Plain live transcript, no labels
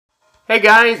Hey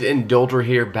guys, Indulger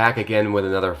here, back again with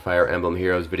another Fire Emblem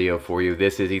Heroes video for you.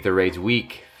 This is Aether Raids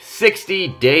Week 60,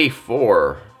 Day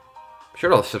 4. Be sure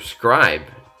to subscribe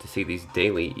to see these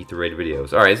daily Aether Raid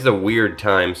videos. Alright, this is a weird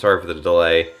time, sorry for the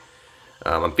delay.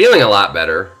 I'm feeling a lot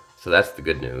better, so that's the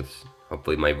good news.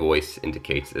 Hopefully my voice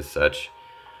indicates as such.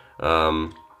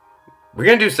 We're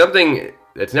going to do something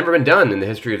that's never been done in the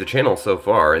history of the channel so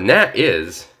far, and that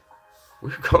is,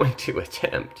 we're going to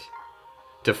attempt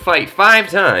to fight 5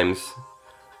 times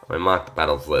on my mock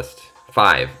battles list.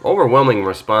 5. Overwhelming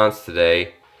response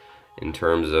today in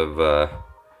terms of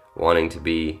wanting to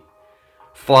be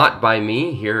fought by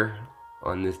me here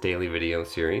on this daily video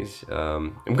series.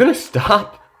 I'm going to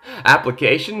stop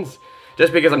applications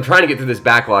just because I'm trying to get through this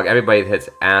backlog. Everybody that's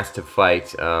asked to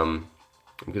fight, I'm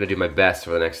going to do my best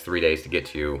for the next 3 days to get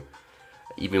to you.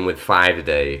 Even with 5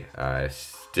 today, I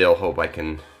still hope I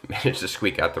can manage to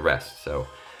squeak out the rest. So,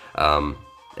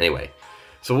 anyway,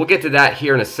 so we'll get to that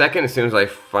here in a second as soon as I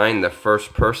find the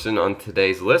first person on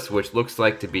today's list, which looks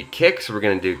like to be Quiqz. We're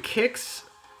going to do Quiqz,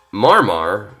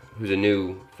 Marmar, who's a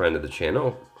new friend of the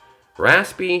channel,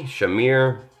 Raspy,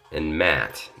 Shamir, and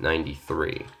Matt,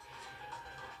 93.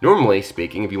 Normally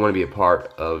speaking, if you want to be a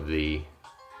part of the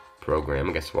program,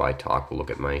 I guess while I talk, we'll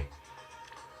look at my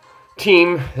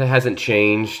team that hasn't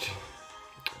changed.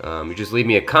 You just leave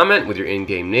me a comment with your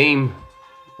in-game name.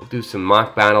 We'll do some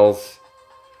mock battles.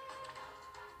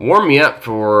 Warm me up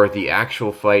for the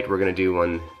actual fight we're going to do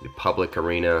on the public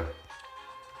arena.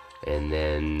 And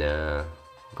then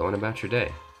going about your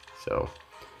day. So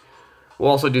we'll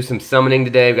also do some summoning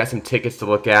today. We've got some tickets to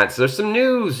look at. So there's some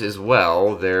news as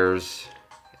well. There's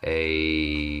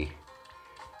a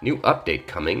new update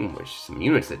coming, which some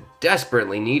units that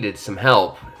desperately needed some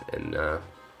help. And I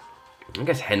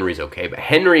guess Henry's okay. But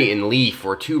Henry and Leaf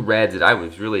were 2 reds that I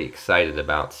was really excited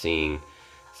about seeing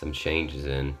some changes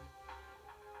in.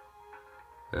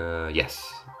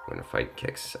 Yes, we're going to fight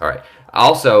Quiqz. Alright.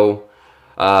 Also,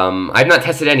 I've not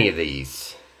tested any of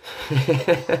these.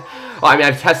 Well, I mean,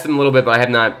 I've tested them a little bit, but I have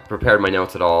not prepared my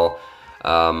notes at all.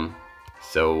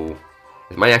 So,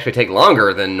 it might actually take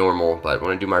longer than normal, but I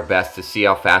want to do my best to see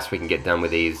how fast we can get done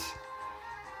with these.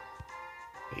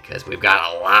 Because we've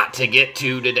got a lot to get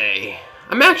to today.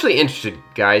 I'm actually interested,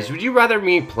 guys. Would you rather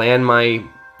me plan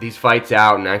these fights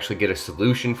out and actually get a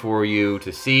solution for you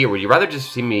to see, or would you rather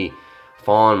just see me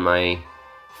fall on my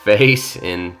face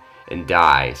and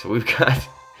die? So we've got,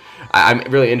 I'm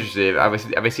really interested.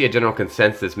 If I see a general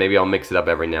consensus, maybe I'll mix it up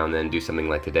every now and then, do something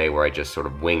like today where I just sort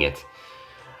of wing it.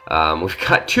 We've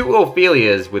got 2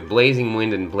 Ophelias with Blazing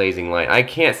Wind and Blazing Light. I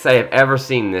can't say I've ever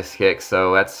seen this kick,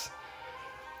 so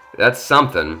that's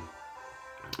something.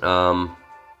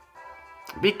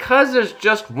 Because there's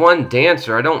just 1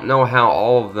 dancer, I don't know how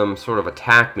all of them sort of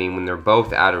attack me when they're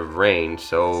both out of range,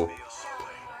 so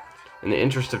in the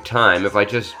interest of time, if I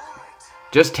just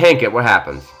tank it, what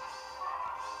happens?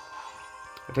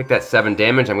 I take that 7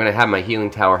 damage. I'm going to have my healing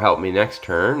tower help me next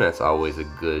turn. That's always a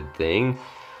good thing.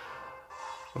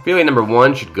 Ophelia number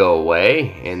 1 should go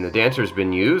away, and the dancer's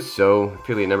been used, so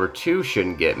Ophelia number 2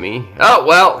 shouldn't get me. Oh,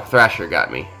 well, Thrasher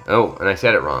got me. Oh, and I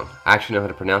said it wrong. I actually know how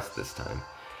to pronounce it this time.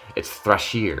 It's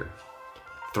Thrasher.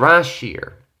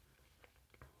 Thrasher.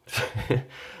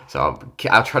 So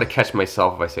I'll try to catch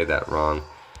myself if I say that wrong.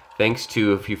 Thanks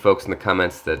to a few folks in the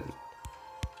comments that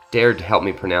dared to help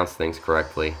me pronounce things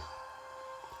correctly.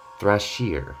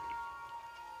 Thrasher.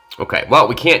 Okay, well,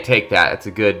 we can't take that. It's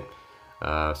a good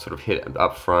sort of hit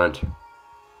up front.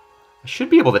 I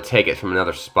should be able to take it from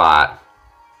another spot.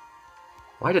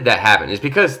 Why did that happen? It's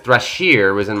because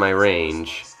Thrasher was in my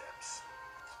range.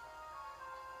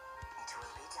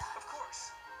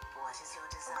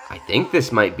 I think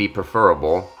this might be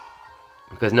preferable,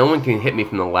 because no one can hit me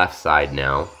from the left side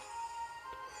now.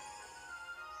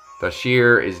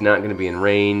 Thrasher is not going to be in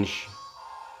range.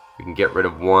 We can get rid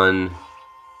of 1.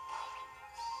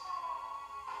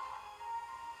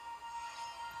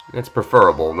 That's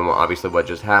preferable than obviously what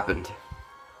just happened.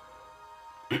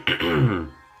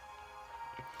 But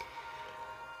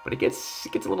it gets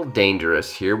a little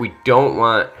dangerous here. We don't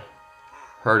want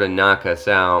her to knock us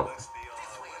out.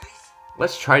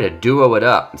 Let's try to duo it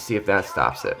up and see if that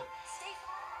stops it.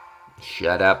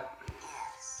 Shut up.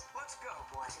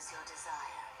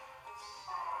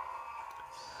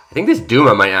 I think this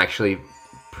Duma might actually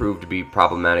prove to be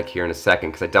problematic here in a second,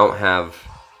 because I don't have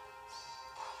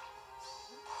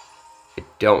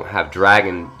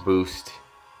Dragon Boost.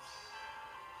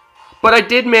 But I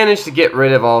did manage to get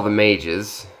rid of all the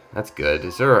mages. That's good.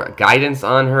 Is there a guidance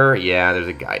on her? Yeah, there's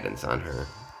a guidance on her.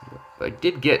 But I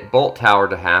did get Bolt Tower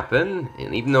to happen,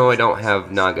 and even though I don't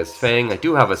have Naga's Fang, I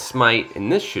do have a Smite,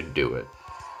 and this should do it.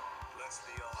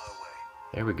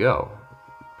 There we go.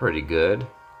 Pretty good.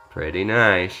 Pretty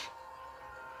nice.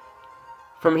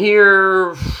 From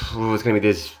here, it's going to be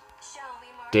this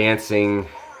dancing,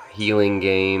 healing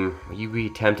game. You be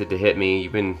tempted to hit me.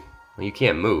 Well, you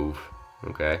can't move.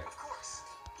 Okay.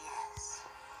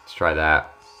 Let's try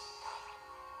that.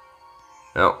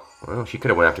 Oh, well, she could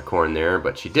have went after corn there,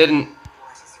 but she didn't.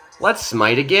 Let's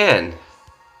smite again.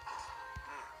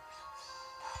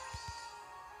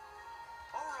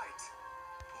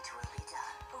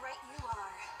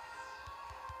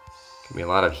 Give me a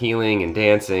lot of healing and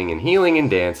dancing and healing and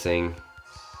dancing.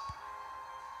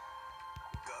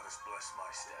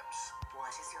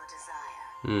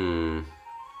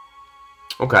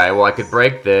 Okay, well I could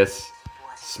break this.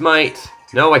 Smite.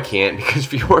 No, I can't because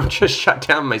Fjord just shut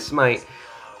down my smite.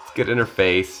 Let's get in her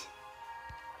face.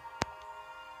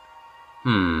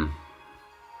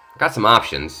 Got some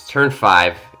options. Turn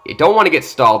 5. I don't want to get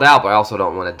stalled out, but I also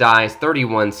don't want to die. It's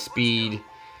 31 speed.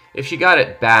 If she got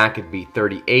it back, it'd be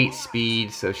 38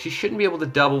 speed, so she shouldn't be able to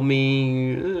double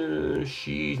me.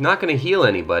 She's not going to heal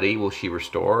anybody. Will she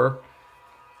restore?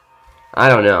 I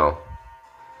don't know.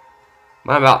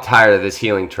 I'm about tired of this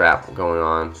healing trap going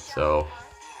on, so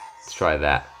let's try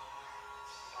that.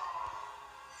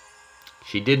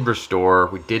 She did restore.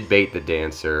 We did bait the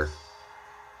dancer.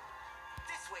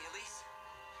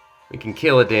 We can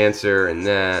kill a dancer and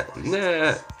that and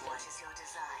that.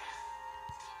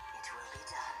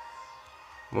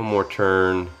 One more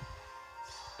turn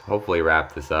to hopefully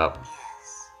wrap this up.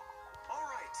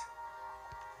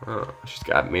 Oh, she's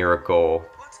got Miracle,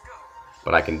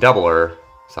 but I can double her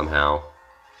somehow.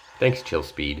 Thanks, Chill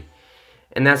Speed.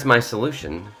 And that's my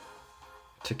solution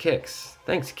to Quiqz.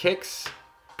 Thanks, Quiqz.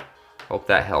 Hope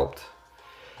that helped.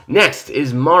 Next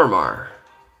is Marmar.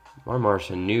 Marmar's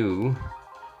a new...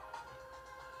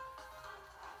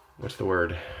 what's the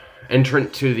word?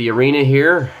 Entrant to the arena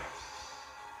here.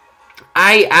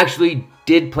 I actually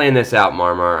did plan this out,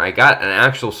 Marmar. I got an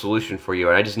actual solution for you,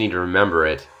 and I just need to remember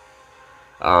it.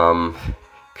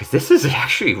 Because this is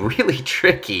actually really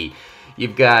tricky.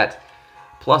 You've got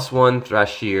 +1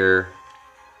 Thrashir,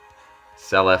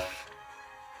 Selef,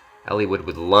 Eliwood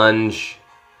with Lunge,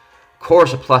 of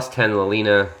course a +10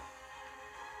 Lilina,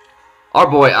 our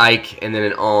boy Ike, and then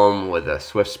an Alm with a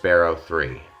Swift Sparrow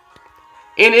 3.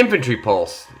 And Infantry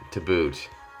Pulse to boot.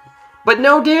 But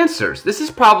no dancers. This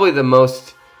is probably the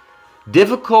most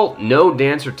difficult no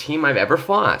dancer team I've ever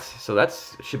fought. So that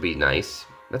should be nice.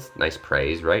 That's nice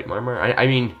praise, right, Marmar? I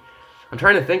mean, I'm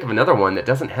trying to think of another one that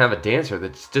doesn't have a dancer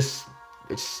that's just...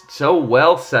 it's so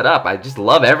well set up. I just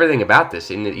love everything about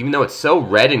this. And even though it's so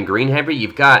red and green heavy,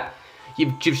 you've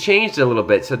changed it a little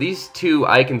bit. So these two,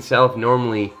 Ike and Self,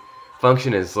 normally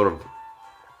function as sort of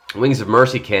Wings of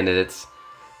Mercy candidates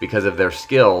because of their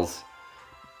skills.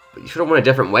 But you should have went a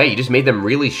different way. You just made them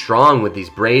really strong with these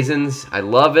Brazens. I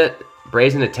love it.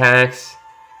 Brazen attacks,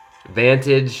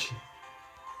 Vantage,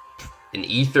 and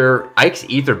Ether. Ike's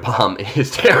Ether Bomb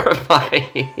is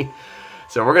terrifying.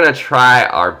 So we're going to try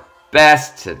our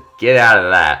best to get out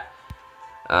of that.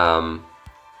 Oh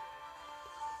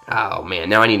man,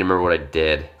 now I need to remember what I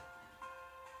did.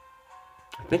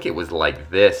 I think it was like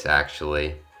this,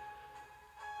 actually.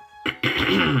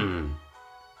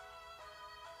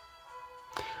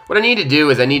 What I need to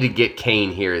do is I need to get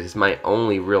Kane here. This is my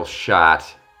only real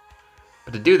shot.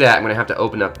 But to do that, I'm going to have to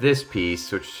open up this piece,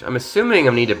 which I'm assuming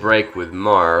I need to break with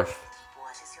Marth.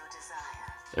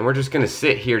 And we're just going to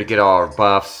sit here to get all our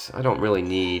buffs. I don't really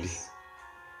need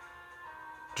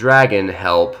dragon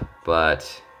help,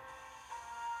 but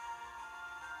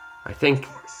I think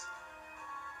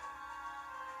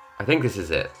this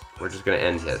is it. We're just going to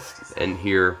end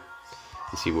here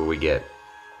and see what we get.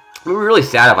 It would be really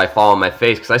sad if I fall on my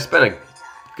face, because I spent a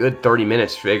good 30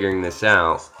 minutes figuring this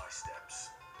out.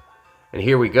 And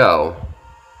here we go.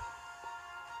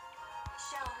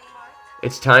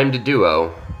 It's time to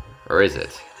duo. Or is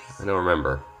it? I don't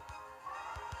remember.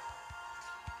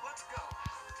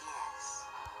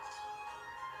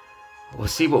 We'll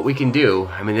see what we can do.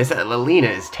 I mean, this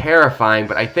Lilina is terrifying,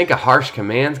 but I think a harsh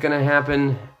command's going to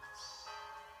happen.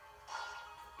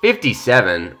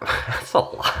 57. That's a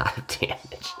lot of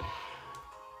damage.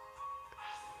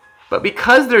 But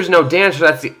because there's no dancer,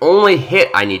 that's the only hit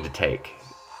I need to take.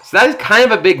 So that is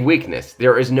kind of a big weakness.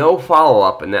 There is no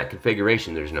follow-up in that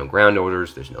configuration. There's no ground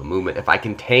orders. There's no movement. If I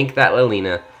can tank that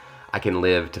Lilina, I can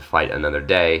live to fight another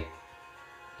day.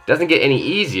 Doesn't get any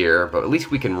easier, but at least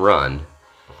we can run.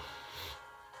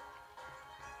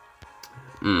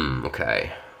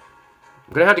 Okay.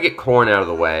 I'm going to have to get Corn out of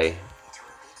the way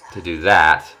to do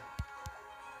that.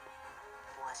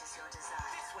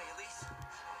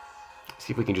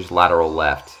 See if we can just lateral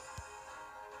left.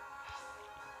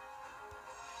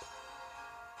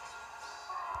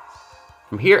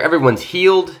 From here, everyone's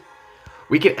healed.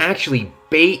 We can actually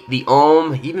bait the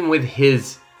Alm, even with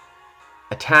his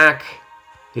attack,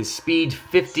 his speed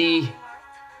 50.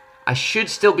 I should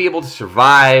still be able to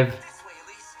survive.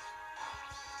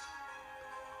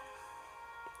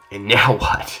 And now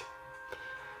what?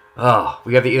 Oh,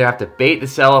 we either have to bait the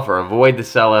Seliph or avoid the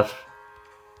Seliph.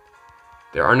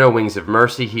 There are no Wings of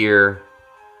Mercy here.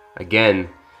 Again,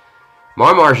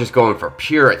 OneMoreMerge is just going for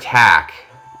pure attack.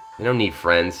 They don't need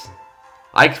friends.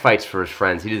 Ike fights for his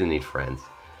friends. He doesn't need friends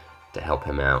to help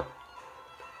him out.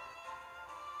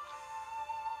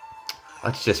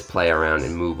 Let's just play around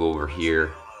and move over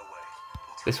here.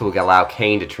 This will allow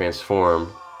Kane to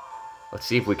transform. Let's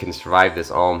see if we can survive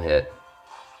this Alm hit.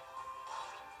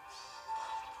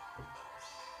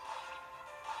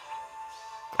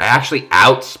 I actually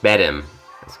outsped him.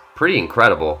 That's pretty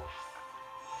incredible.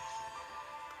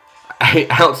 I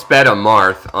outsped a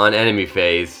Marth on enemy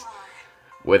phase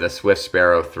with a Swift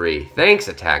Sparrow 3. Thanks,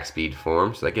 attack speed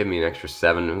form. So that gave me an extra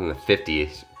 7 in the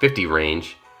 50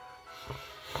 range.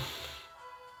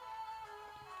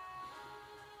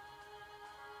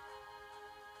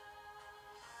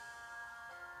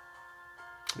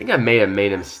 I think I may have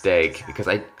made a mistake because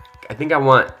I think I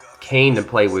want Kane to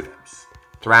play with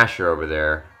Thrasher over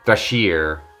there.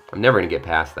 Thrashir. I'm never going to get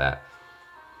past that.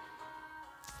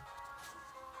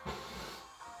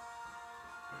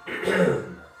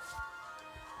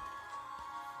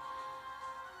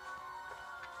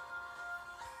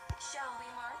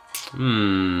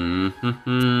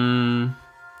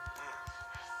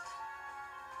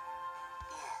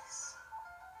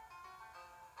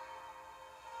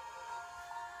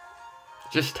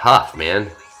 Just tough, man.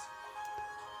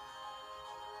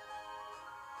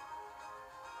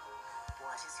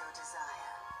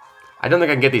 I don't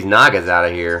think I can get these Nagas out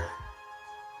of here.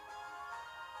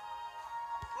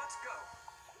 Let's go.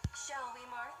 Shall we,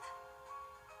 Marth?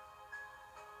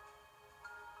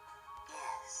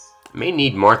 Yes. I may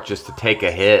need Marth just to take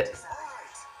a hit.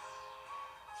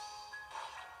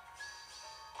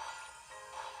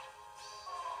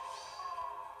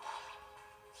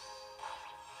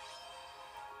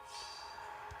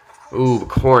 Ooh, the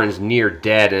Corrin's near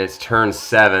dead, and it's turn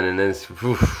 7, and there's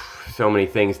so many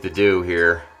things to do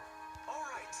here.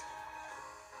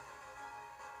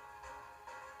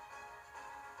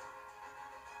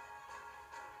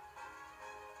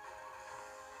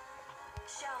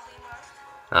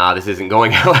 Ah, this isn't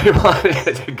going how I wanted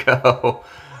it to go.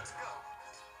 Let's go.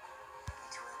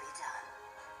 It will be done.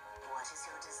 What is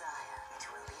your desire? It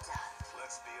will be done.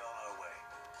 Let's be on our way.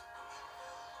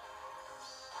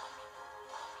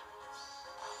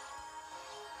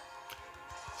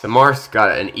 So Marth's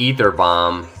got an Ether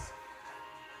Bomb.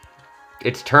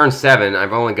 It's turn 7.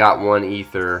 I've only got 1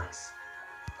 Ether. Right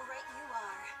you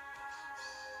are.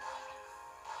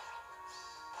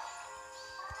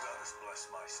 Goddess bless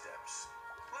my steps.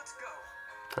 Let's go.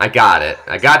 I got it.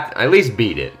 I at least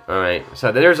beat it. Alright,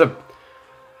 so there's a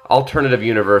alternative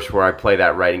universe where I play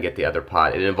that right and get the other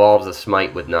pot. It involves a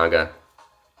smite with Naga.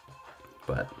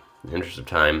 But, in the interest of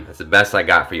time, that's the best I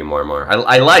got for you, OneMoreMerge.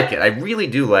 I like it. I really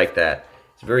do like that.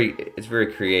 It's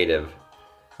very creative.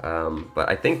 But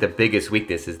I think the biggest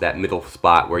weakness is that middle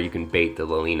spot where you can bait the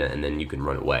Lilina and then you can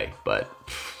run away. But,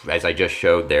 as I just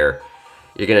showed there,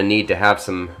 you're going to need to have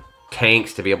some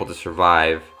tanks to be able to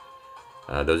survive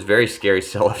those very scary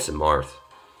Seliphs and Marth.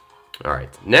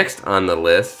 Alright, next on the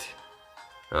list...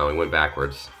 Oh, we went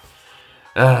backwards.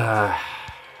 I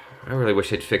really wish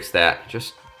they'd fix that.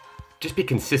 Just be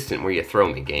consistent where you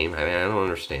throw me, game. I mean, I don't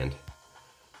understand.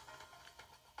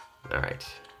 Alright,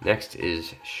 next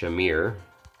is Shamir.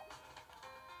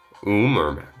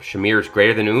 Or Shamir is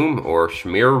greater than or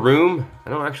Shamir Room? I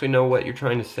don't actually know what you're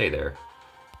trying to say there.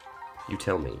 You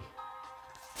tell me.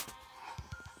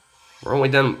 We're only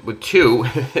done with 2.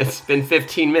 It's been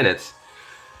 15 minutes.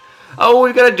 Oh,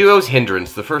 we've got a Duo's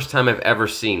Hindrance. The first time I've ever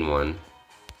seen one.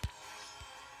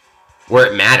 Where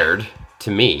it mattered.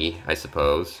 To me, I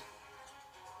suppose.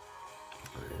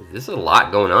 There's a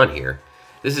lot going on here.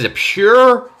 This is a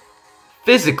pure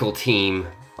physical team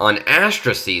on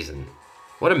Astra season.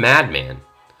 What a madman.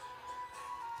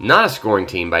 Not a scoring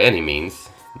team by any means.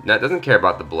 That doesn't care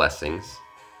about the blessings.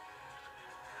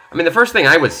 I mean, the first thing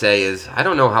I would say is, I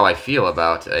don't know how I feel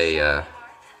about a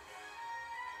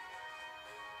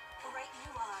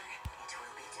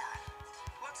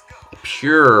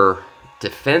pure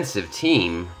defensive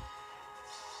team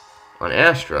on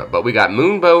Astra. But we got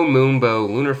Moonbow,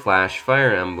 Lunar Flash,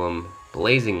 Fire Emblem,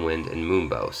 Blazing Wind, and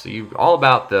Moonbow. So you're all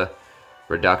about the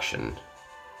reduction.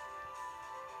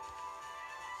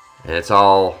 And it's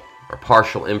all a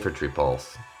partial infantry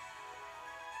pulse.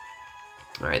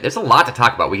 Alright, there's a lot to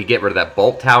talk about. We could get rid of that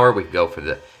bolt tower. We could go for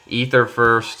the ether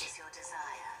first. What is your desire?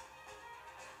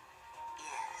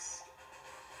 Yes.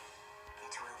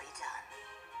 It will be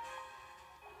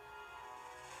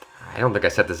done. I don't think I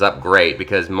set this up great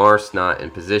because Marth's not in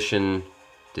position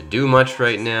to do much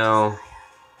right now.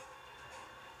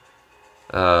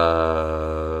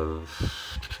 Yes.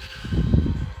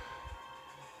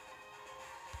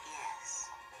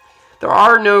 There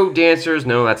are no dancers.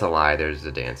 No, that's a lie. There's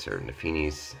a dancer.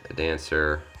 Nafini's a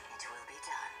dancer. It will be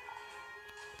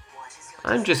done. What is your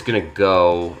I'm just gonna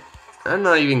go. I'm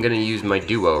not even gonna use my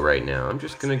duo right now. I'm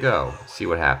just gonna go. See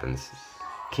what happens.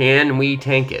 Can we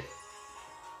tank it?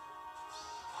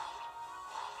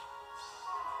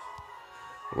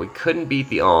 We couldn't beat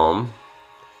the Alm.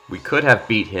 We could have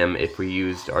beat him if we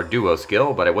used our duo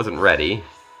skill, but I wasn't ready.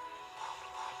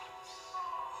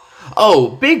 Oh,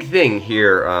 big thing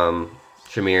here,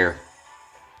 Shamir.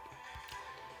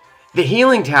 The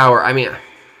healing tower, I mean,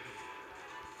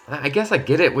 I guess I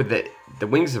get it with the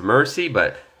Wings of Mercy,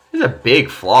 but there's a big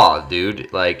flaw,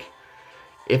 dude. Like,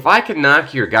 if I could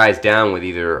knock your guys down with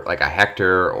either, like, a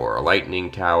Hector or a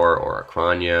Lightning Tower or a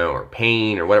Kranya or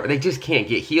Pain or whatever, they just can't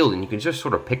get healed, and you can just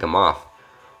sort of pick them off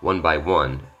one by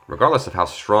one, regardless of how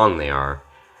strong they are.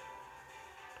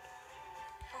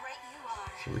 right you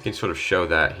are? So we can sort of show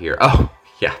that here. Oh,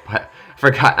 yeah, but I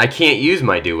forgot. I can't use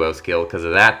my duo skill because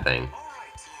of that thing. Yes.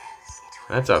 It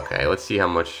will That's okay. Let's see how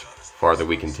much farther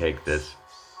we can take this.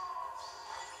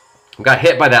 We got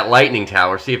hit by that lightning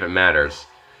tower. See if it matters.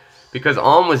 Because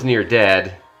Alm was near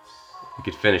dead, we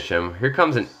could finish him. Here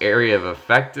comes an area of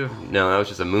effective... No, that was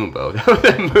just a moonbow. That was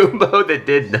a moonbow that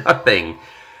did nothing.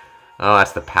 Oh,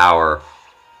 that's the power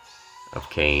of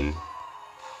Cain.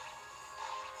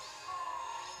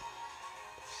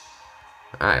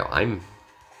 Alright,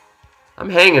 I'm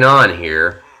hanging on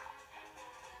here.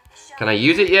 Can I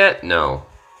use it yet? No.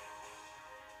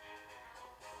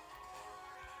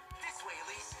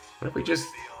 What if we just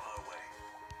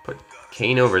put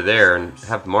Cain over there and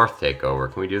have Marth take over?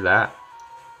 Can we do that?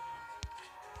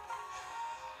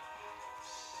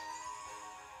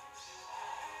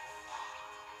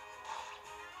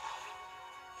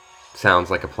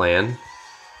 Sounds like a plan.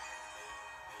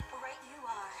 right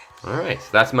you are. Alright, so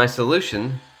that's my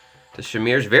solution to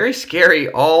Shamir's very scary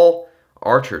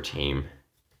all-archer team.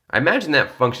 I imagine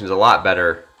that functions a lot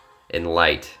better in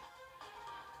light.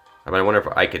 I mean, I wonder if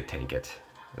I could tank it.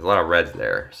 There's a lot of reds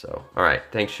there, so... Alright,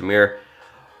 thanks, Shamir.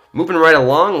 Moving right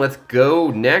along, let's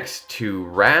go next to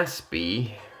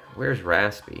Raspy. Where's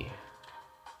Raspy?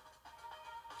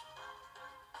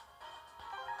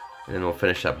 And then we'll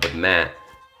finish up with Matt.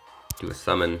 Do a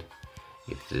summon.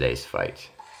 Get to today's fight.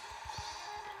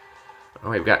 Oh,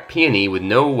 we've got Peony with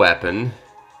no weapon.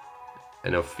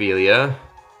 And Ophelia.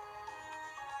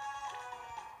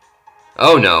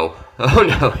 Oh no. Oh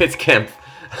no, it's Kempf.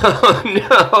 Oh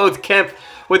no, it's Kempf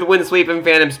with Wind Sweep and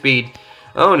Phantom Speed.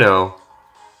 Oh no.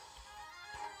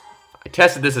 I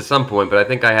tested this at some point, but I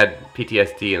think I had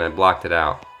PTSD and I blocked it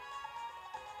out.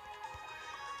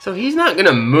 So he's not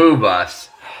gonna move us.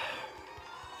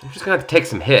 I'm just gonna have to take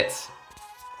some hits.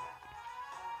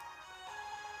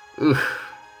 Oof.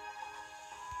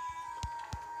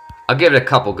 I'll give it a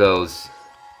couple goes.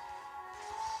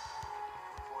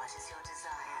 What is your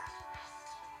desire?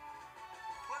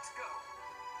 Let's go.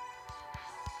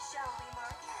 Shall we,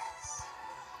 Mark?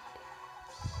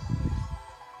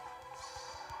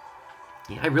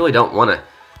 Yes. Yeah, I really don't want to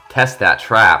test that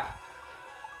trap.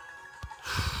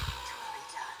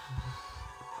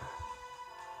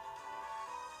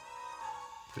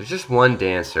 There's just one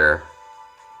dancer.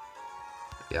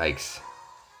 Yikes.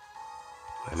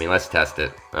 I mean, let's test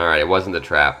it. Alright, it wasn't the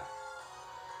trap.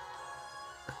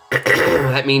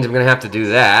 That means I'm going to have to do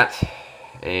that.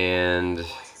 And... What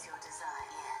is your desire?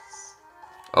 Yes.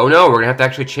 oh no, we're going to have to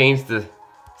actually change the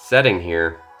setting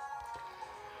here.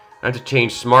 I have to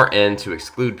change Smart End to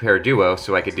exclude pair duo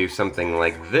so I could do something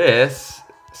like this.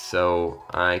 So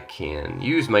I can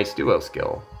use my duo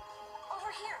skill.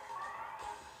 Over here.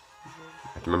 I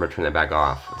have to remember to turn that back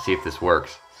off. Let's see if this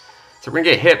works. So we're going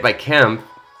to get hit by Kempf.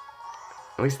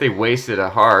 At least they wasted a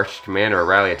harsh command or a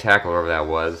rally attack or whatever that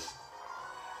was.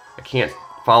 I can't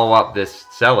follow up this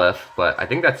Seliph, but I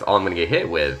think that's all I'm going to get hit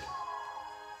with.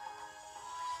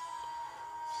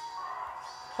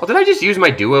 Oh, did I just use my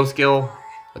duo skill?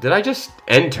 Did I just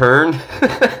end turn?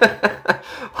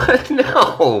 What?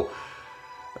 No.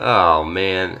 Oh,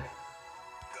 man.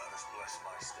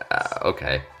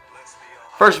 Okay.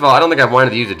 First of all, I don't think I wanted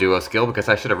to use a duo skill because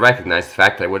I should have recognized the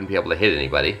fact that I wouldn't be able to hit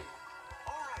anybody.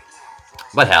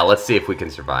 But hell, let's see if we can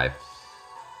survive.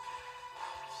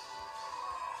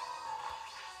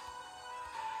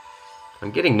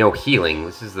 I'm getting no healing.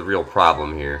 This is the real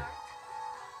problem here.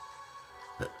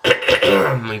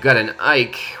 We've got an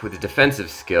Ike with a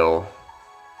defensive skill.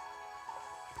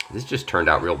 This just turned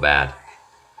out real bad.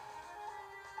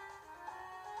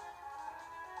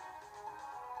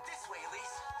 This way,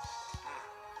 Elise.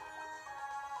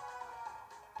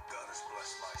 Goddess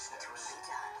bless my steps. It will be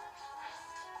done.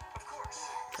 Of course.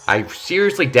 I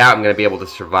seriously doubt I'm going to be able to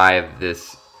survive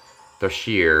this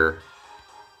Thashir.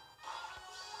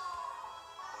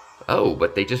 Oh,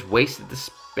 but they just wasted the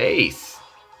space.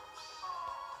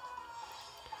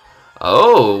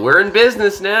 Oh, we're in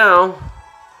business now.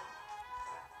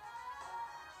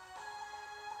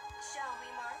 Shall we,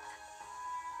 Marth?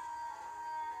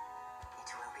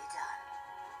 It will be done.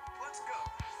 Let's go.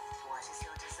 What is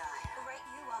your desire? Right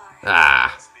you are.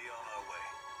 Ah. Let's be on our way.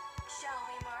 Shall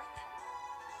we, Marth?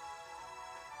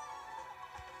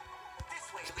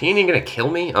 This way. Is Peony going to kill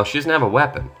me? Oh, she doesn't have a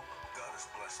weapon. Goddess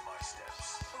bless my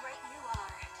steps. Right you are.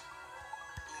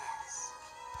 Yes.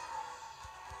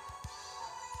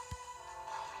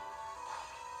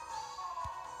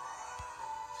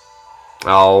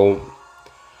 Oh.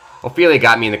 Ophelia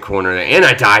got me in the corner, and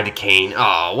I died to Kane.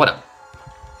 Oh,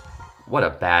 what a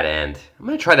bad end. I'm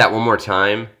going to try that one more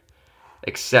time.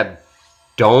 Except,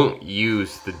 don't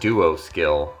use the duo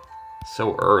skill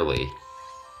so early.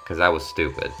 Because that was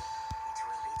stupid. It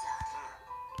will be done.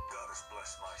 Goddess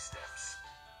bless my steps.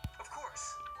 Of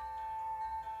course.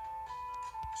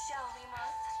 Shall we,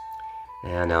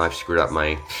 Marth? And now I've screwed up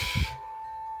my...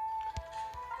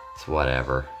 It's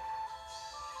whatever.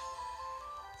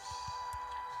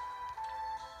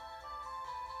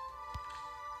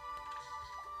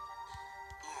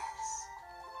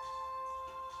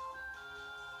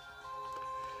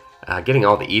 Yes. Getting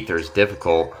all the ether is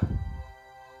difficult.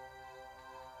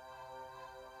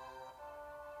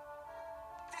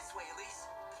 This way, Elise.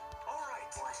 All right.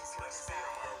 What is your desire?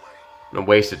 I'm gonna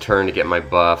waste a turn to get my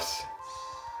buffs.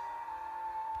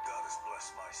 Goddess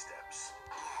bless my steps.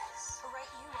 Yes. Right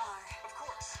you are. Of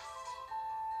course.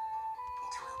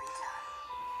 It will be done.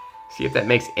 See if that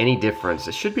makes any difference.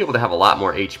 I should be able to have a lot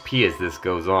more HP as this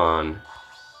goes on.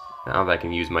 Now that I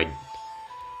can use my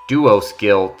duo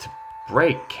skill to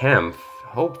break Kempf,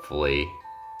 hopefully.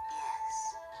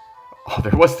 Yes. Oh,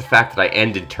 there was the fact that I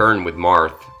ended turn with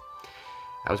Marth.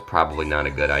 That was probably not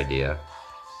a good idea.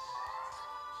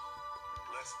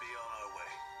 Let's be on our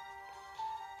way.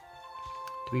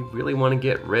 Do we really want to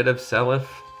get rid of Seliph?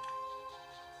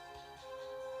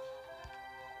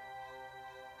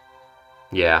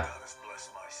 Yeah, Goddess bless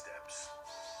my steps.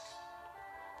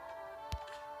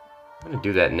 I'm gonna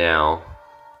do that now.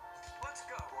 Let's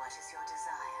go. What is your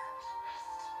desire?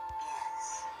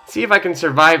 Yes. See if I can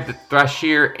survive the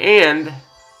Thashir and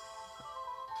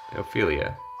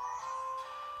Ophelia.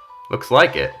 Looks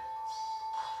like it.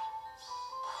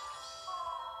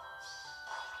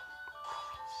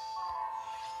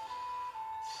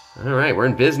 Alright, we're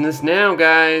in business now,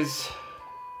 guys.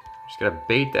 Just gotta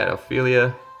bait that Ophelia.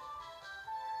 It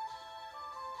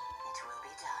will be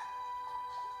done.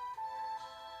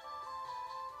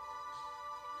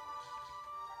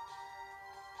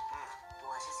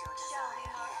 What is your desire?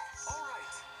 Yes. All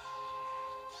right.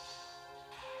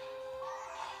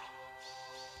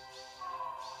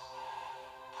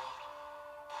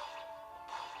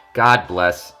 God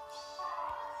bless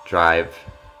Drive. Of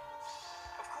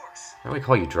course. Why do we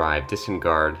call you Drive? Distant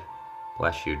Guard.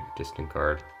 Bless you, Distant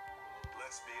Guard.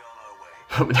 Let's be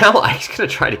on our way. Now Ike's gonna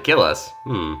try to kill us.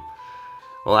 Well,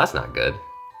 that's not good. It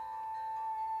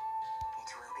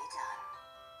will be done.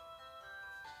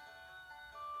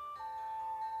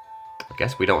 I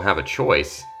guess we don't have a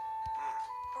choice.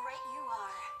 Right you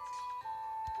are.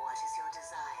 What is your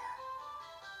desire?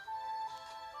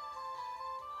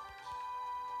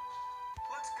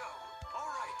 Let's go. All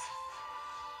right.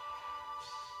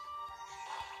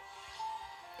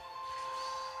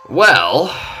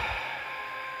 Well,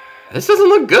 this doesn't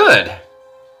look good.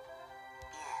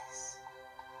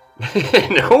 Yes.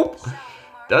 Nope.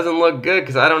 Doesn't look good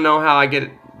because I don't know how I get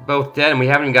both dead and we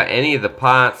haven't even got any of the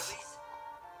pots.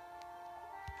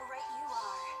 Right you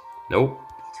are. Nope. It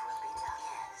will be done.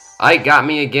 Yes. Ike got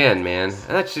me again, man.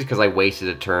 And that's just because I wasted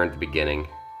a turn at the beginning.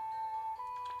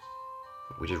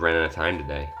 We just ran out of time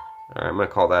today. Alright, I'm going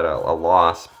to call that a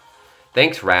loss.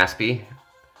 Thanks, Raspy.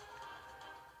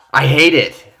 I hate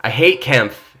it. I hate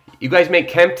Kempf. You guys make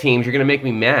Kempf teams, you're going to make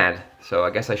me mad. So I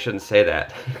guess I shouldn't say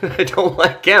that. I don't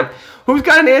like Kempf. Who's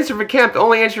got an answer for Kempf? The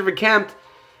only answer for Kempf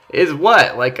is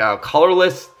what? Like a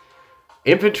colorless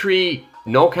infantry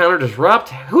null counter disrupt?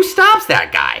 Who stops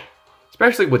that guy?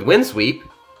 Especially with Windsweep.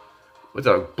 With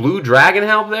a blue dragon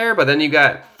help there, but then you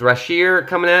got Thashir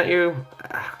coming at you.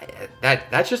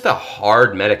 that's just a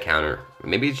hard meta counter.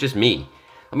 Maybe it's just me.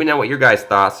 Let me know what your guys'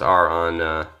 thoughts are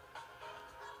on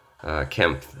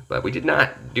Kempf. But we did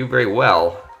not do very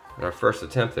well in our first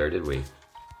attempt there, did we?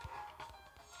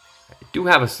 I do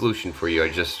have a solution for you.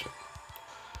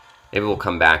 Maybe we'll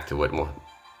come back to it and we'll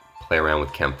play around with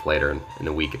Kempf later in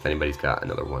the week if anybody's got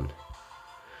another one.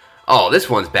 Oh, this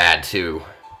one's bad too.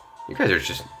 You guys are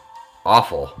just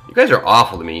awful. You guys are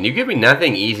awful to me, and you give me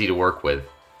nothing easy to work with.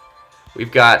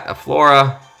 We've got a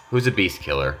Flora, who's a beast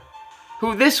killer,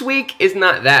 who this week is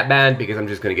not that bad because I'm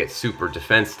just going to get super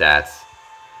defense stats.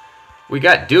 We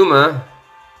got Duma.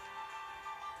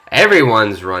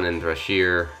 Everyone's running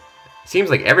Thrashir. Seems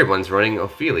like everyone's running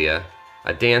Ophelia,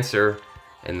 a dancer,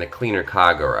 and the cleaner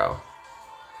Kagero.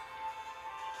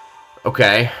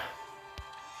 Okay.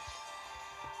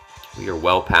 We are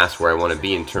well past where I want to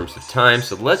be in terms of time,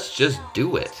 so let's just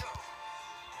do it.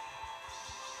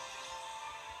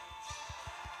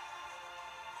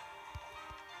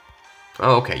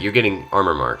 Oh, okay, you're getting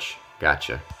Armor March.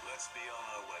 Gotcha. Let's be on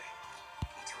our way.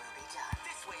 It will be done.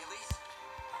 This way, Elise.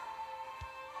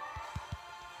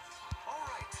 All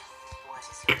right. What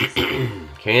is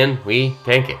it? Can we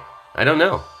tank it? I don't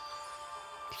know.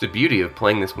 It's the beauty of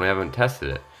playing this when I haven't tested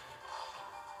it.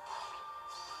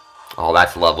 Oh,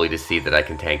 that's lovely to see that I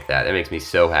can tank that. That makes me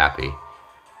so happy.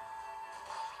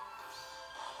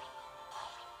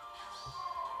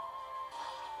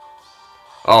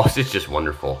 Oh, it's just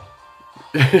wonderful.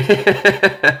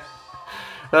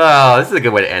 Oh, this is a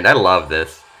good way to end. I love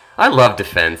this. I love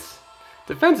defense.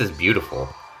 Defense is beautiful.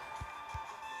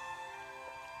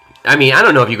 I mean, I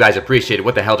don't know if you guys appreciated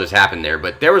what the hell just happened there,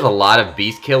 but there was a lot of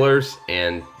beast killers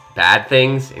and bad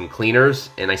things and cleaners,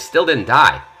 and I still didn't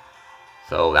die.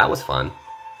 So that was fun.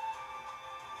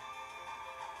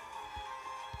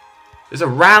 There's a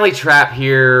rally trap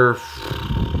here.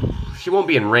 She won't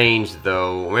be in range,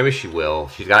 though. Maybe she will.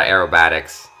 She's got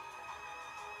aerobatics.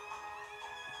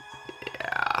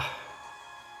 Yeah.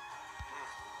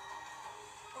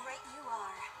 Right you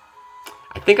are.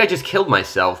 I think I just killed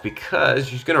myself because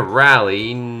she's going to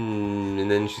rally, and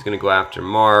then she's going to go after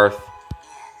Marth.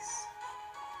 Yes.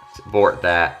 Let's abort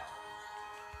that.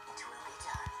 It will be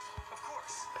done. Of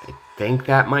course. I think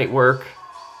that might work.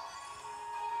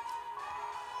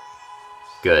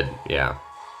 Good, yeah.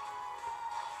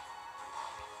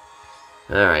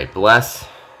 Alright, bless.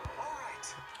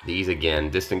 Alright. These again.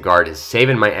 Distant Guard is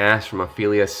saving my ass from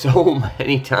Ophelia so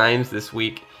many times this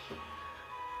week.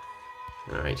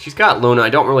 Alright, she's got Luna. I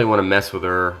don't really want to mess with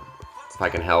her if I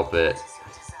can help it. What is your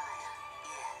desire?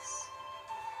 Yes.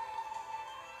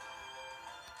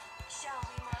 Shall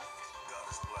we, Marth? God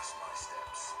has blessed my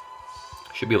steps.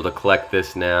 Should be able to collect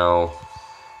this now.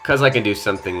 Because I can do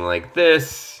something like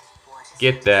this.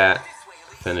 Get that.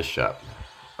 Finish up.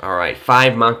 Alright,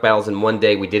 5 mock battles in one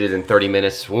day. We did it in 30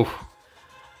 minutes. Woo.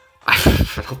 I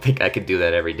don't think I could do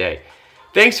that every day.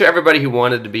 Thanks to everybody who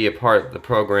wanted to be a part of the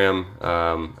program.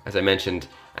 As I mentioned,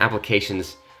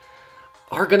 applications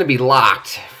are going to be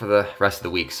locked for the rest of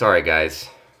the week. Sorry, guys.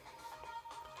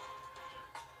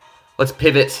 Let's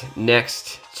pivot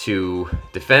next to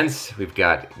defense. We've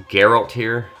got Geralt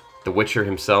here, the Witcher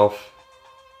himself.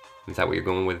 Is that what you're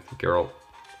going with, Geralt?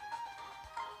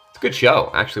 It's a good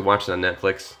show. I actually watched it on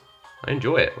Netflix. I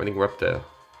enjoy it. I think we're up to...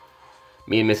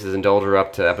 Me and Mrs. Indulger are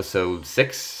up to episode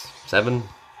 6, 7.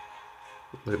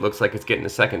 It looks like it's getting a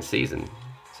second season.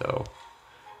 So,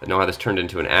 I know how this turned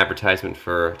into an advertisement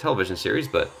for a television series,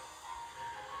 but...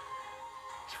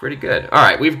 It's pretty good.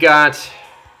 Alright, we've got...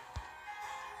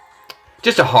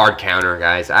 Just a hard counter,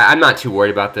 guys. I'm not too worried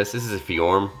about this. This is a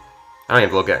Fjorm. I don't have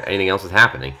to look at anything else that's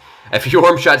happening. A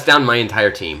Fjorm shuts down my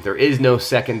entire team. There is no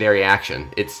secondary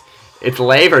action. It's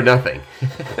lave or nothing.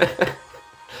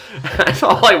 That's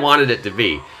all I wanted it to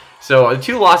be. So the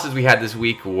 2 losses we had this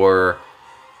week were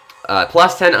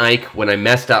plus 10 Ike when I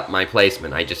messed up my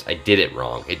placement. I did it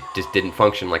wrong. It just didn't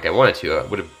function like I wanted to. I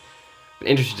would have been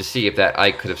interested to see if that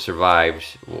Ike could have survived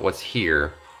what's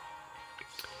here.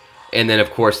 And then,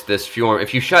 of course, this Fjorm.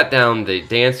 If you shut down the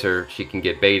Dancer, she can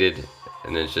get baited,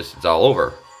 and then it's all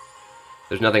over.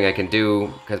 There's nothing I can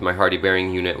do because my Hardy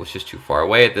Bearing unit was just too far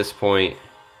away at this point.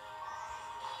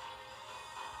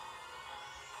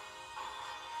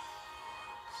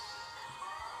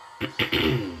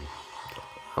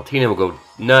 Altina will go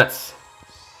nuts.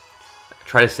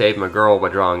 Try to save my girl by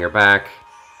drawing her back.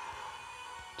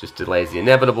 Just delays the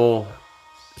inevitable.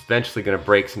 Eventually going to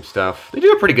break some stuff. They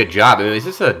do a pretty good job. I mean, is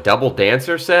this a double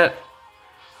Dancer set?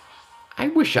 I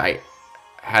wish I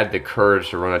had the courage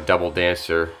to run a double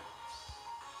Dancer.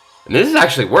 And this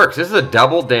actually works. This is a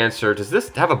double Dancer. Does this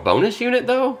have a bonus unit,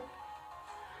 though?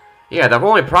 Yeah, the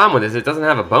only problem with this is it doesn't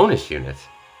have a bonus unit.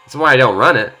 That's why I don't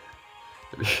run it.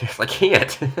 Because I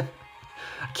can't.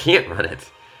 I can't run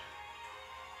it.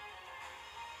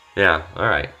 Yeah,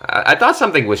 alright. I thought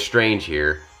something was strange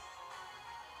here.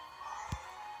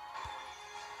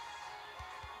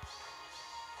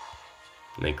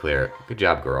 And then clear it. Good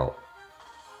job, girl.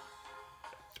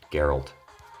 Geralt.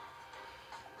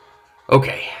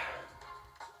 Okay.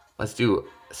 Let's do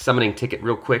a summoning ticket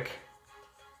real quick.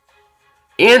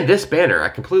 And this banner. I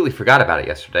completely forgot about it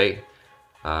yesterday.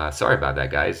 Sorry about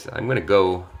that, guys. I'm going to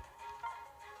go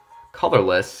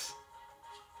colorless.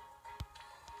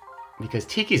 Because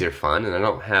tikis are fun, and I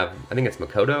don't have... I think it's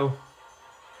Makoto.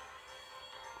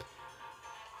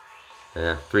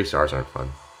 Yeah, 3 stars aren't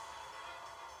fun.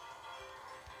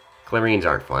 Clarines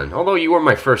aren't fun. Although you were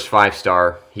my first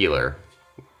 5-star healer.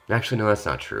 Actually, no, that's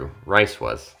not true. Rice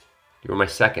was. You were my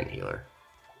second healer.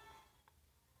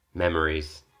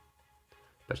 Memories.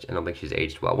 But I don't think she's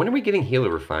aged well. When are we getting healer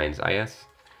refines, IS?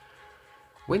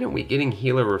 When are we getting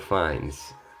healer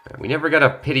refines? We never got a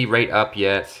pity rate up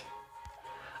yet.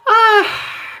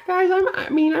 Guys,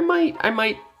 I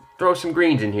might throw some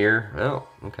greens in here. Oh,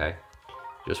 okay.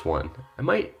 Just one. I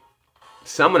might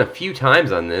summon a few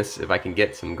times on this if I can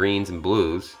get some greens and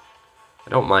blues. I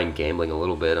don't mind gambling a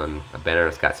little bit on a banner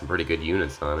that's got some pretty good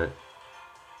units on it.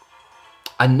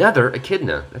 Another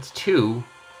Echidna. That's 2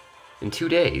 in 2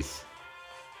 days.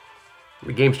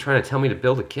 The game's trying to tell me to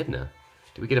build Echidna.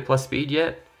 Did we get a plus speed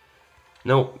yet?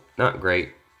 Nope, not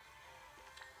great.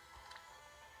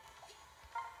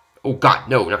 Oh god,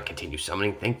 no, not continue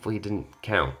summoning. Thankfully it didn't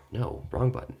count. No,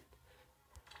 wrong button.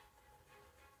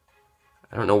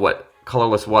 I don't know what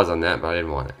colorless was on that, but I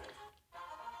didn't want it.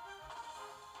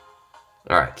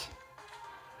 Alright.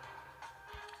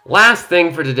 Last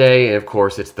thing for today, and of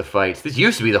course it's the fights. This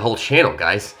used to be the whole channel,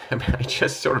 guys. I mean, I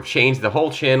just sort of changed the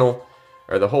whole channel,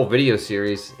 or the whole video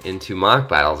series, into mock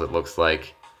battles, it looks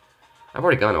like. I've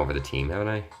already gone over the team, haven't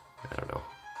I? I don't know.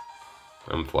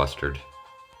 I'm flustered.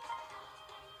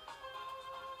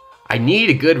 I need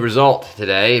a good result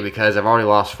today because I've already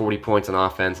lost 40 points on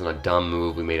offense on a dumb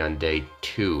move we made on day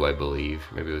 2, I believe.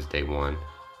 Maybe it was day 1.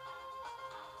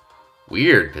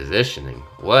 Weird positioning.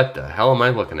 What the hell am I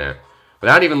looking at?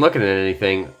 Without even looking at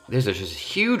anything, there's just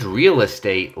huge real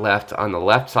estate left on the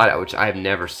left side, which I have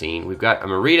never seen. We've got a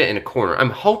Mareeta in a corner.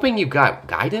 I'm hoping you've got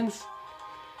guidance?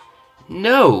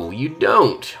 No, you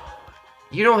don't.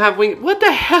 You don't have wing. What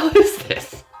the hell is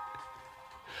this?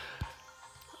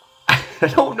 I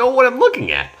don't know what I'm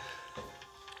looking at.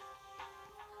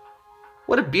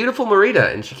 What a beautiful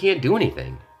Mareeta, and she can't do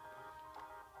anything.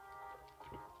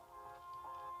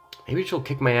 Maybe she'll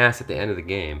kick my ass at the end of the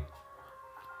game.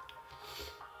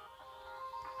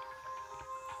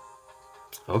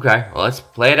 Okay, well, let's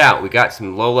play it out. We got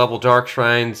some low-level Dark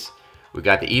Shrines. We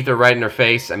got the Aether right in her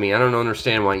face. I mean, I don't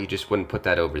understand why you just wouldn't put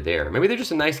that over there. Maybe they're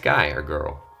just a nice guy or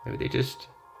girl. Maybe they're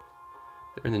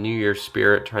in the New Year's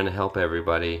spirit trying to help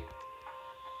everybody.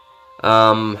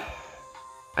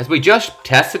 As we just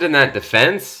tested in that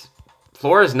defense,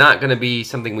 Flora is not going to be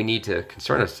something we need to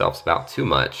concern ourselves about too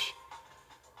much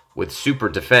with super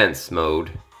defense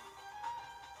mode.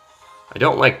 I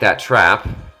don't like that trap.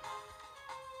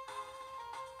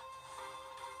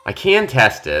 I can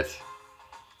test it,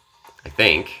 I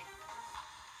think,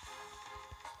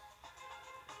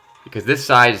 because this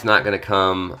side is not going to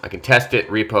come. I can test it,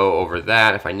 repo over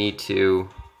that if I need to,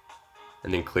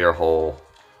 and then clear hole.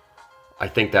 I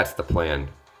think that's the plan.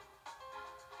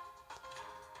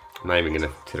 I'm not even going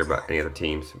to consider about any other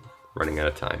teams. I'm running out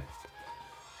of time.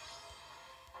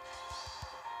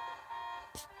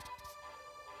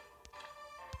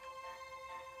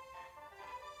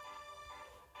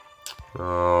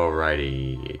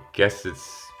 Alrighty. I guess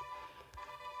it's...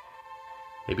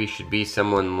 Maybe it should be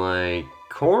someone like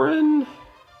Kiran?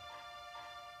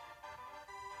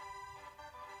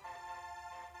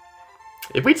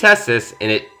 If we test this and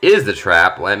it is the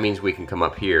trap, well, that means we can come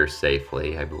up here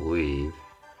safely, I believe.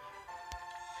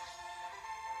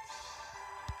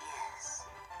 Yes.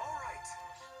 All right.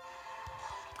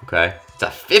 Okay. It's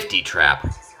a 50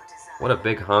 trap. What a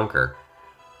big honker.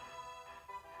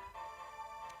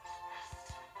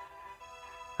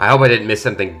 I hope I didn't miss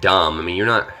something dumb. I mean, you're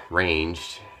not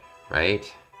ranged,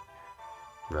 right?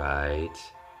 Right.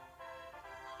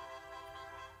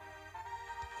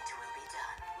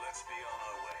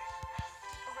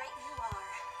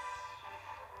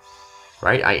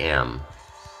 Right, I am.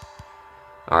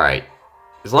 Alright.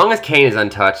 As long as Kane is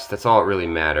untouched, that's all that really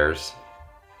matters.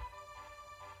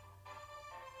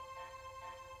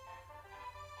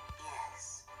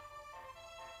 Yes.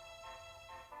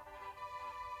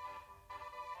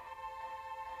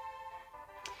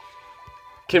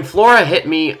 Can Flora hit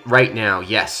me right now?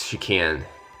 Yes, she can.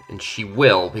 And she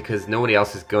will, because nobody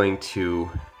else is going to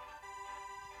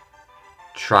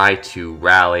try to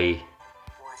rally.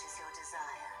 What is your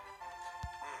desire?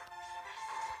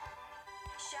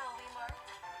 Shall we, Mark?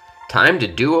 Time to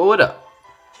duo it up.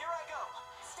 Here I go.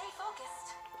 Stay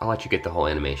focused. I'll let you get the whole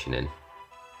animation in.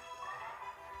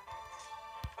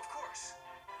 Of course.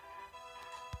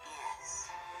 Yes.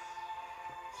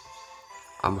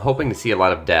 I'm hoping to see a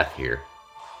lot of death here.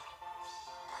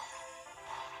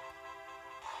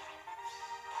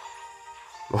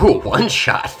 Ooh, one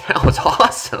shot. That was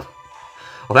awesome.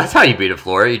 Well, that's how you beat a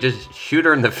Flora. You just shoot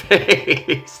her in the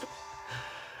face.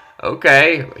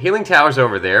 Okay. Healing tower's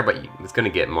over there, but it's going to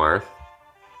get Marth.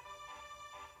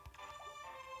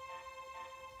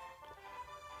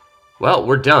 Well,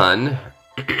 we're done.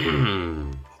 It will be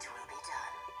done.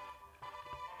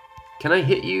 Can I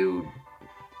hit you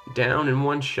down in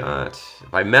one shot?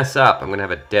 If I mess up, I'm going to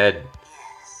have a dead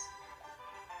Yes.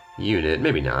 unit.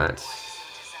 Maybe not. Desire.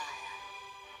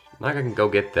 Not going to go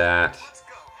get that. Let's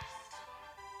go.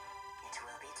 It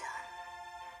will be done.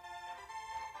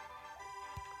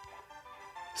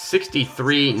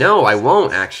 63. No, I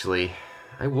won't actually.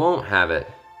 I won't have it.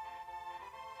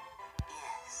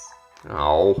 Yes.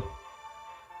 Oh.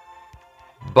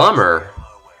 Bummer.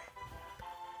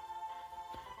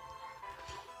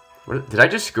 Did I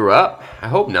just screw up? I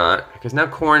hope not, because now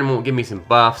Corrin won't give me some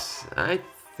buffs. I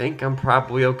think I'm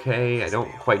probably okay. I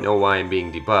don't quite know why I'm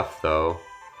being debuffed, though.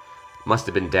 Must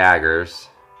have been daggers.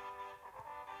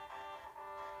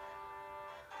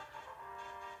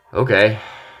 Okay.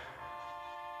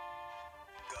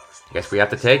 I guess we have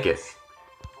to take it.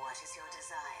 What is your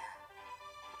desire?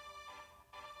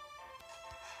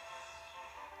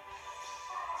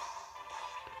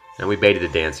 And we baited the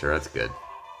dancer. That's good.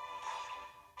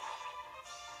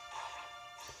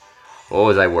 What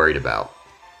was I worried about?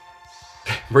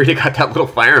 Mareeta got that little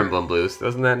fire emblem boost.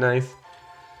 Wasn't that nice?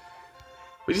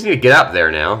 We just need to get up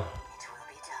there now. It will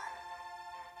be done.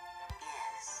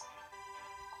 Yes.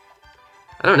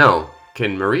 I don't know.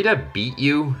 Can Mareeta beat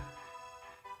you,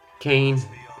 Kane? Be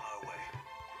on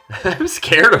our way. I'm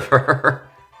scared of her.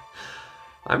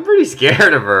 I'm pretty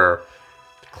scared of her.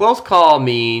 Close call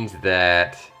means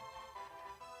that...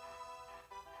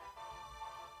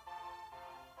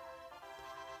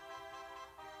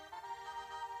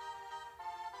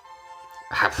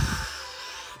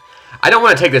 I don't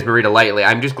want to take this Mareeta lightly.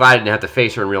 I'm just glad I didn't have to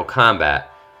face her in real combat.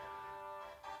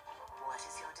 What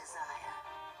is your desire?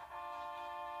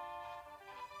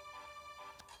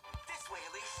 This way,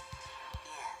 Elise.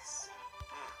 Yes.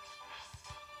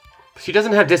 She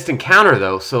doesn't have distant counter,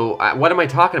 though, so what am I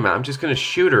talking about? I'm just going to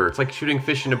shoot her. It's like shooting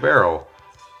fish in a barrel.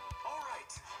 All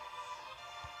right.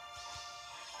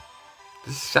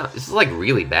 This is like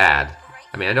really bad.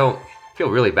 I mean, I don't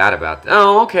feel really bad about that.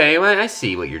 Oh, okay. Well, I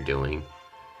see what you're doing.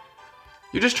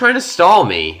 You're just trying to stall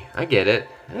me. I get it.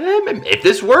 If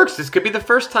this works, this could be the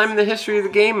first time in the history of the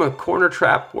game a corner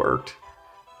trap worked.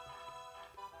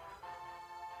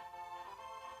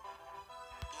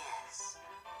 Yes.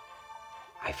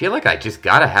 I feel like I just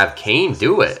gotta have Kane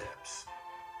do it.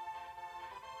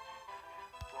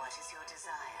 What is your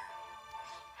desire?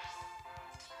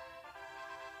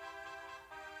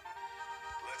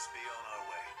 Let's be on our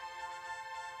way.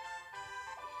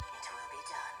 It will be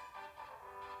done.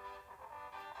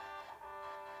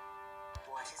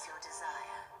 What is your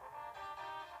desire?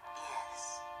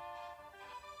 Yes.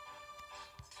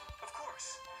 Of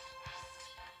course.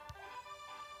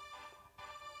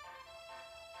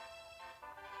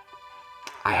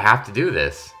 I have to do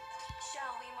this.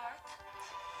 Shall we, Mark?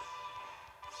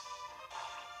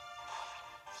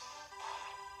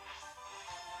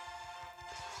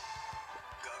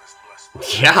 Goddess bless me.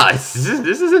 Yeah,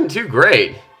 this isn't too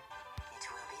great. It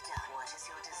will be done. What is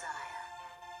your desire?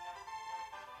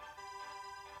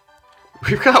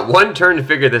 We've got one turn to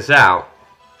figure this out.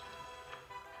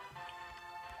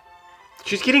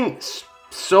 She's getting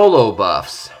solo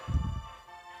buffs.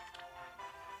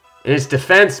 And it's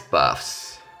defense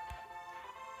buffs.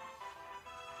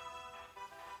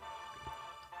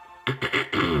 It will be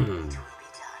done.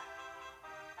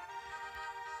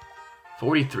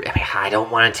 43. I mean, I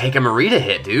don't want to take a Mareeta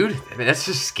hit, dude. I mean, that's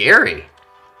just scary.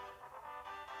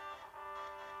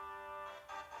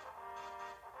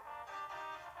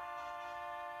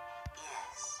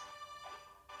 Yes.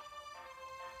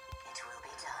 It will be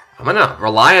done. I'm gonna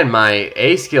rely on my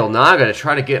A skill Naga to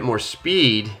try to get more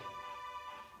speed.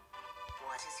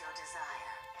 What is your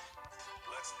desire?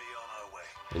 Let's be on our way.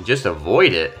 And just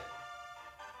avoid it.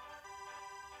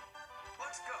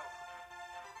 Let's go.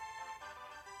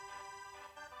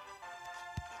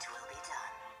 It will be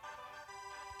done.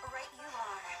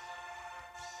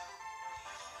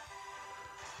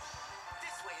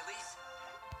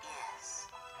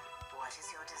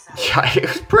 Yeah, it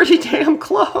was pretty damn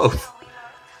close. It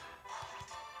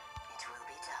will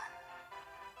be done.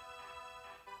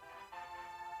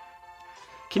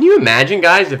 Can you imagine,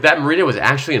 guys, if that Mareeta was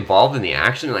actually involved in the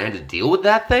action and I had to deal with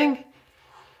that thing?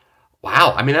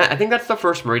 Wow, I mean, I think that's the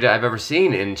first Mareeta I've ever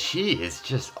seen, and she is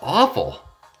just awful.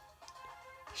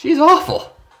 She's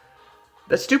awful.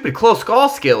 That stupid close call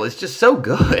skill is just so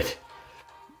good.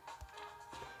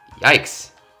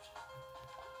 Yikes.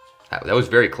 That was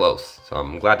very close, so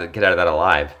I'm glad to get out of that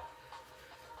alive.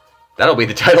 That'll be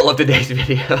the title of today's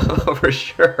video, for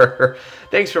sure.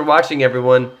 Thanks for watching,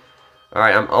 everyone.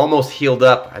 Alright, I'm almost healed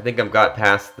up. I think I've got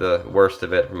past the worst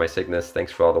of it from my sickness.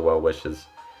 Thanks for all the well wishes.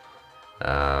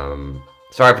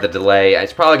 Sorry for the delay.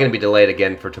 It's probably going to be delayed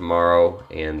again for tomorrow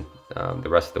and the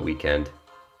rest of the weekend.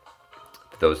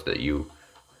 For those that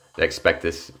expect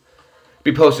this to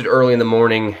be posted early in the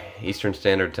morning, Eastern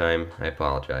Standard Time, I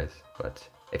apologize. But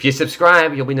if you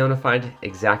subscribe, you'll be notified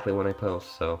exactly when I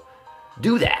post. So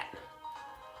do that.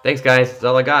 Thanks, guys. That's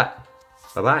all I got.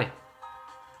 Bye-bye.